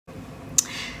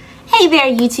Hey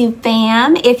there, YouTube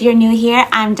fam. If you're new here,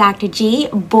 I'm Dr. G,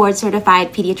 board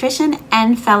certified pediatrician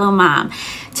and fellow mom.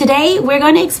 Today, we're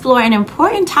going to explore an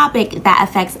important topic that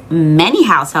affects many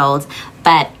households,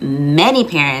 but many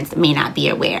parents may not be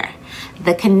aware.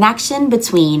 The connection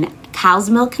between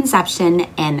cow's milk consumption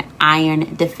and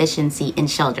iron deficiency in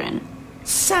children.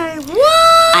 Say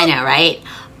what? I know, right?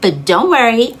 But don't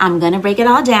worry, I'm going to break it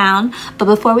all down. But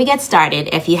before we get started,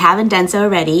 if you haven't done so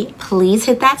already, please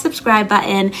hit that subscribe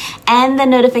button and the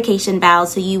notification bell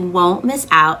so you won't miss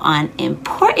out on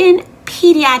important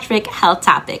pediatric health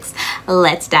topics.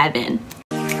 Let's dive in.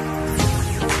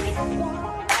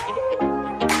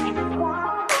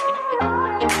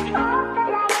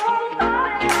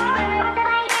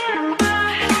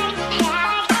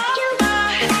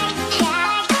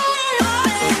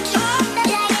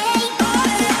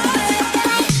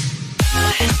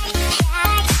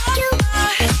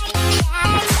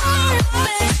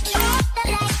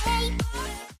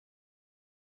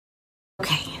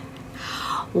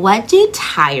 What do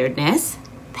tiredness,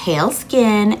 pale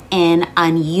skin, and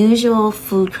unusual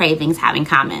food cravings have in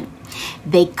common?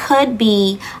 They could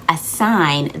be a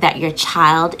sign that your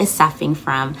child is suffering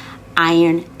from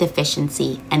iron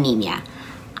deficiency anemia.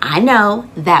 I know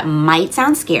that might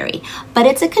sound scary, but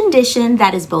it's a condition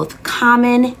that is both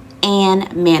common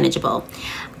and manageable.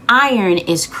 Iron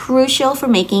is crucial for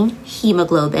making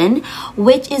hemoglobin,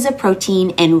 which is a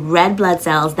protein in red blood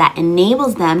cells that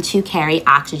enables them to carry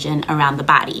oxygen around the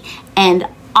body. And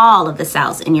all of the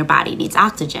cells in your body needs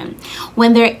oxygen.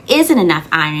 When there isn't enough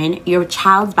iron, your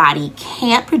child's body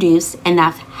can't produce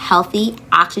enough healthy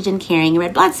oxygen-carrying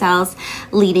red blood cells,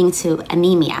 leading to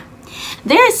anemia.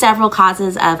 There are several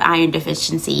causes of iron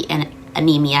deficiency and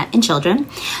anemia in children.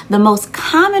 The most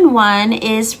common one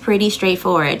is pretty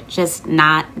straightforward, just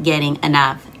not getting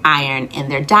enough iron in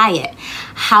their diet.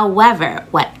 However,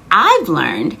 what I've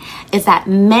learned is that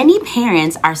many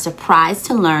parents are surprised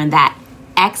to learn that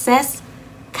excess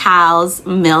cow's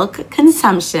milk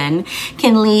consumption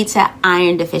can lead to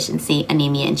iron deficiency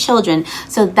anemia in children.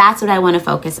 So that's what I want to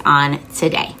focus on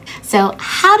today. So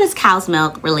how does cow's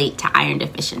milk relate to iron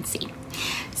deficiency?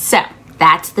 So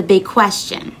that's the big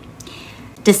question.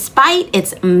 Despite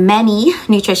its many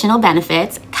nutritional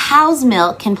benefits, cow's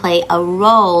milk can play a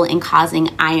role in causing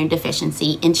iron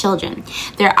deficiency in children.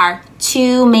 There are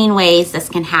two main ways this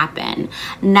can happen.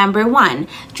 Number one,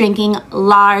 drinking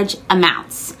large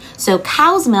amounts. So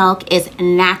cow's milk is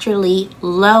naturally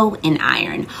low in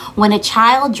iron. When a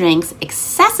child drinks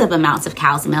excessive amounts of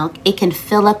cow's milk, it can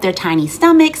fill up their tiny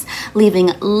stomachs,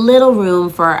 leaving little room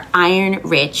for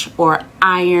iron-rich or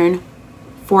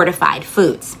iron-fortified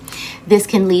foods. This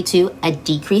can lead to a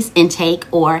decreased intake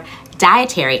or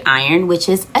dietary iron, which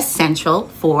is essential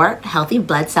for healthy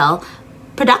blood cell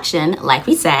production, like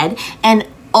we said, and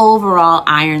overall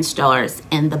iron stores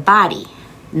in the body.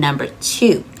 Number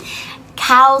two,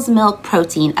 cow's milk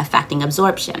protein affecting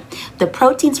absorption. The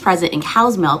proteins present in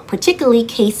cow's milk, particularly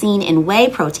casein and whey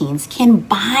proteins, can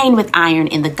bind with iron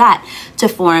in the gut to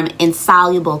form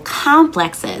insoluble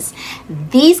complexes.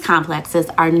 These complexes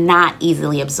are not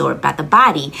easily absorbed by the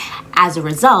body. As a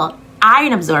result,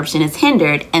 iron absorption is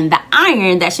hindered, and the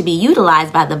iron that should be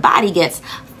utilized by the body gets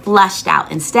flushed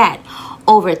out instead.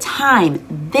 Over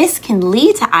time, this can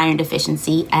lead to iron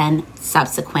deficiency and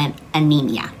subsequent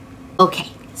anemia.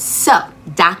 Okay. So,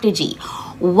 Dr. G,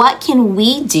 what can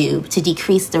we do to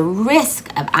decrease the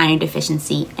risk of iron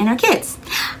deficiency in our kids?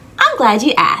 I'm glad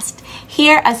you asked.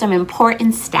 Here are some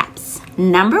important steps.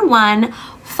 Number one,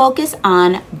 focus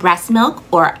on breast milk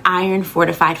or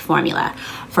iron-fortified formula.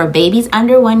 For babies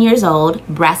under 1 year old,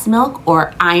 breast milk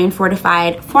or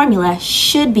iron-fortified formula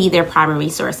should be their primary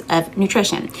source of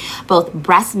nutrition. Both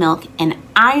breast milk and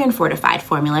iron-fortified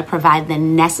formula provide the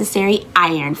necessary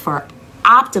iron for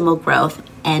optimal growth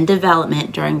and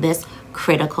development during this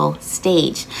critical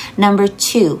stage. Number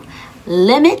two,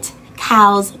 limit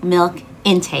cow's milk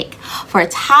intake. For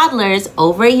toddlers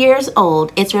over 1 year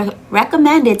old, it's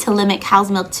recommended to limit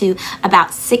cow's milk to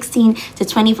about 16 to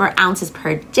 24 ounces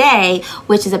per day,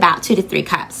 which is about 2 to 3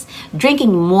 cups.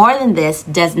 Drinking more than this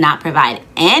does not provide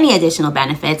any additional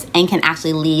benefits and can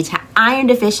actually lead to iron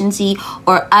deficiency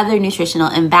or other nutritional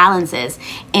imbalances.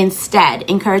 Instead,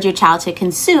 encourage your child to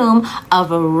consume a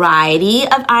variety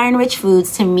of iron-rich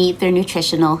foods to meet their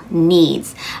nutritional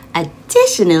needs.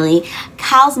 Additionally,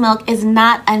 cow's milk is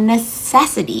not a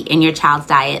necessity in your child's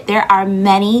diet. There are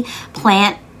many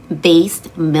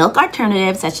plant-based milk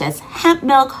alternatives such as hemp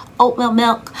milk, oatmeal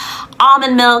milk,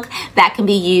 almond milk that can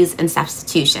be used in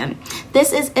substitution.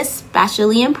 This is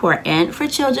especially important for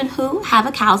children who have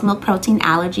a cow's milk protein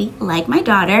allergy, like my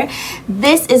daughter.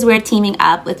 This is where teaming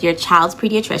up with your child's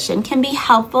pediatrician can be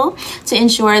helpful to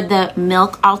ensure the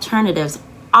milk alternatives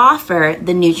offer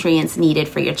the nutrients needed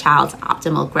for your child's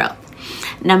optimal growth.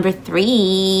 Number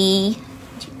three.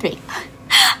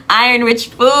 Iron-rich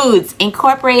foods.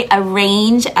 Incorporate a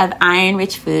range of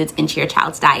iron-rich foods into your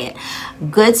child's diet.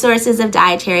 Good sources of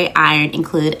dietary iron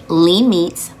include lean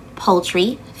meats,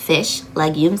 poultry, fish,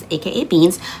 legumes, aka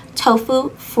beans, tofu,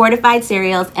 fortified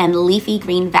cereals, and leafy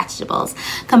green vegetables.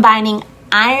 Combining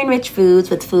iron-rich foods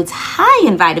with foods high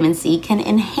in vitamin C can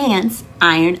enhance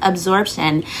iron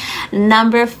absorption.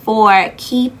 Number 4,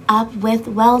 keep up with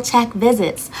well-check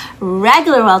visits.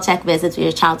 Regular well-check visits with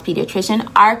your child's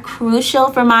pediatrician are crucial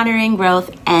for monitoring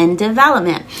growth and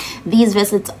development. These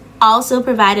visits also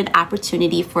provide an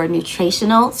opportunity for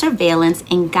nutritional surveillance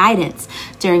and guidance.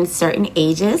 During certain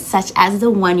ages, such as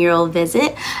the 1-year-old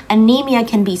visit, anemia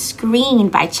can be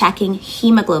screened by checking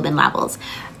hemoglobin levels.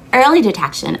 Early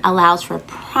detection allows for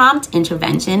prompt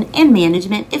intervention and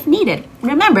management if needed.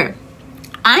 Remember,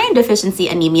 iron deficiency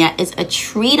anemia is a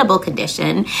treatable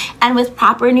condition, and with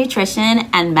proper nutrition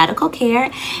and medical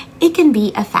care, it can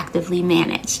be effectively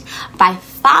managed. By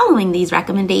following these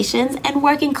recommendations and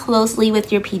working closely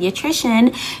with your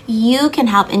pediatrician, you can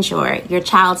help ensure your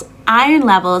child's iron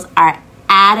levels are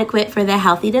adequate for their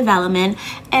healthy development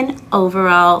and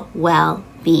overall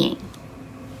well-being.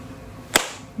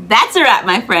 That's a wrap,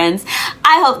 my friends.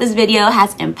 I hope this video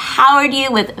has empowered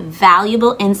you with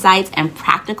valuable insights and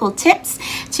practical tips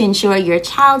to ensure your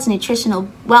child's nutritional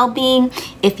well-being.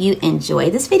 If you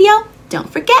enjoyed this video, don't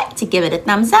forget to give it a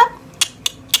thumbs up.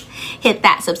 Hit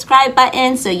that subscribe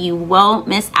button so you won't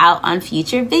miss out on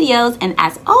future videos. And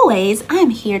as always, I'm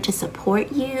here to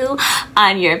support you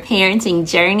on your parenting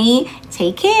journey.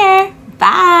 Take care.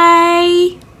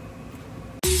 Bye.